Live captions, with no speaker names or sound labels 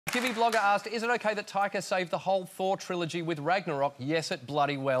TV Blogger asked, is it okay that Taika saved the whole Thor trilogy with Ragnarok? Yes, it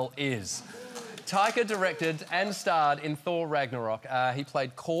bloody well is. Taika directed and starred in Thor Ragnarok. He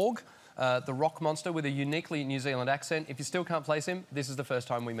played Korg, the rock monster with a uniquely New Zealand accent. If you still can't place him, this is the first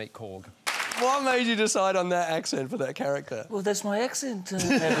time we meet Korg. What made you decide on that accent for that character? Well, that's my accent.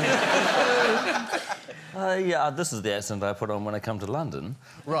 Yeah, this is the accent I put on when I come to London.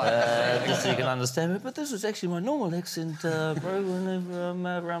 Right. Just so you can understand it. But this is actually my normal accent, bro, whenever I'm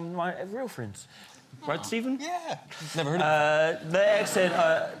around my real friends. Right, Stephen? Yeah. Never heard of it. The accent,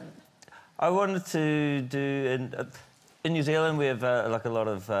 I wanted to do... In New Zealand, we have like a lot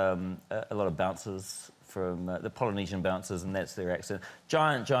of bouncers from the Polynesian bouncers, and that's their accent.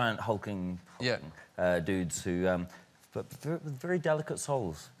 Giant, hulking dudes who... but with very delicate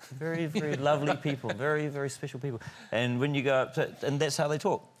souls. Very, very lovely people. Very, very special people. And when you go up to... And that's how they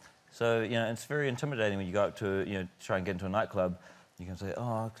talk. So, you know, it's very intimidating when you go up to, you know, try and get into a nightclub. You can say,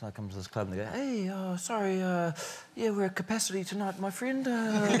 oh, can I come to this club? And they go, hey, sorry, yeah, we're at capacity tonight, my friend.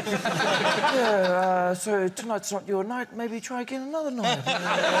 Yeah, so tonight's not your night. Maybe try again another night.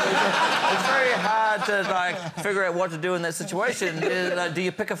 It's very hard to, like, figure out what to do in that situation. Do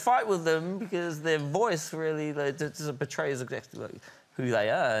you pick a fight with them? Because their voice really just betrays exactly like, who they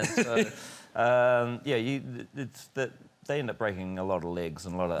are. And so, yeah, it's that they end up breaking a lot of legs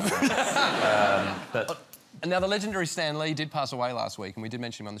and a lot of... but... And now, the legendary Stan Lee did pass away last week, and we did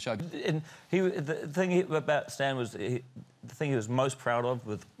mention him on the show. And the thing about Stan was... the thing he was most proud of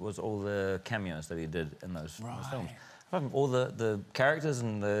was all the cameos that he did in those films. All the characters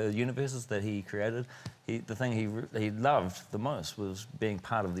and the universes that he created, the thing he loved the most was being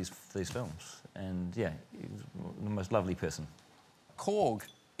part of these films. And, yeah, he was the most lovely person. Korg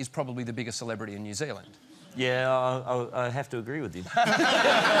is probably the biggest celebrity in New Zealand. Yeah, I have to agree with you.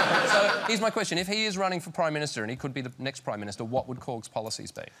 So, here's my question. If he is running for Prime Minister and he could be the next Prime Minister, what would Korg's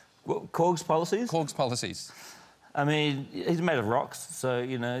policies be? What, Korg's policies? Korg's policies. I mean, he's made of rocks, so,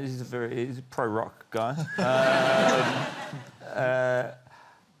 you know, he's a pro-rock guy. I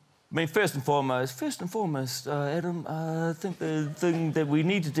mean, first and foremost, Adam, I think the thing that we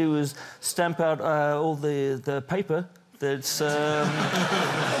need to do is stamp out all the paper that's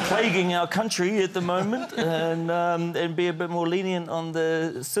plaguing our country at the moment, and be a bit more lenient on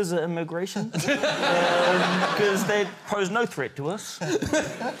the scissor immigration, because they pose no threat to us. And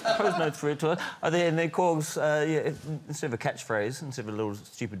then Korg's, yeah, instead of a catchphrase, instead of a little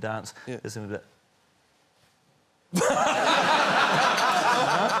stupid dance, there's something like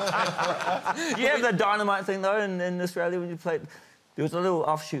You have the dynamite thing, though, in Australia when you played... There was a little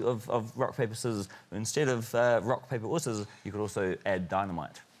offshoot of rock, paper, scissors. Instead of rock, paper or scissors, you could also add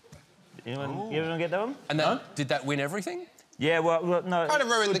dynamite. Anyone get that one? And did that win everything? Yeah, well no. Kind of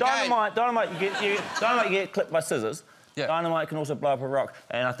ruined the dynamite, game. Dynamite, you get clipped by scissors. Yeah. Dynamite can also blow up a rock,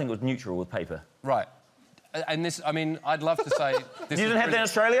 and I think it was neutral with paper. Right. And this, I mean, I'd love to say... This you didn't have that in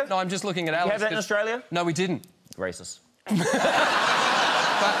Australia? No, I'm just looking at Alex. You have that in Australia? No, we didn't. Racist. And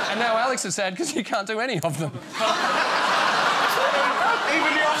now Alex is sad because he can't do any of them.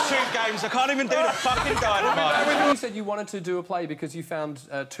 Even the offshoot games, I can't even do the fucking dynamite. You said you wanted to do a play because you found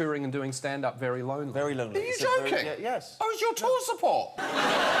touring and doing stand-up very lonely. Very lonely. Are you joking? Yes. I was your tour support.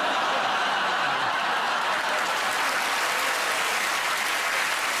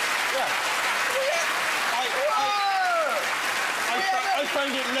 I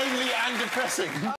found it lonely and depressing.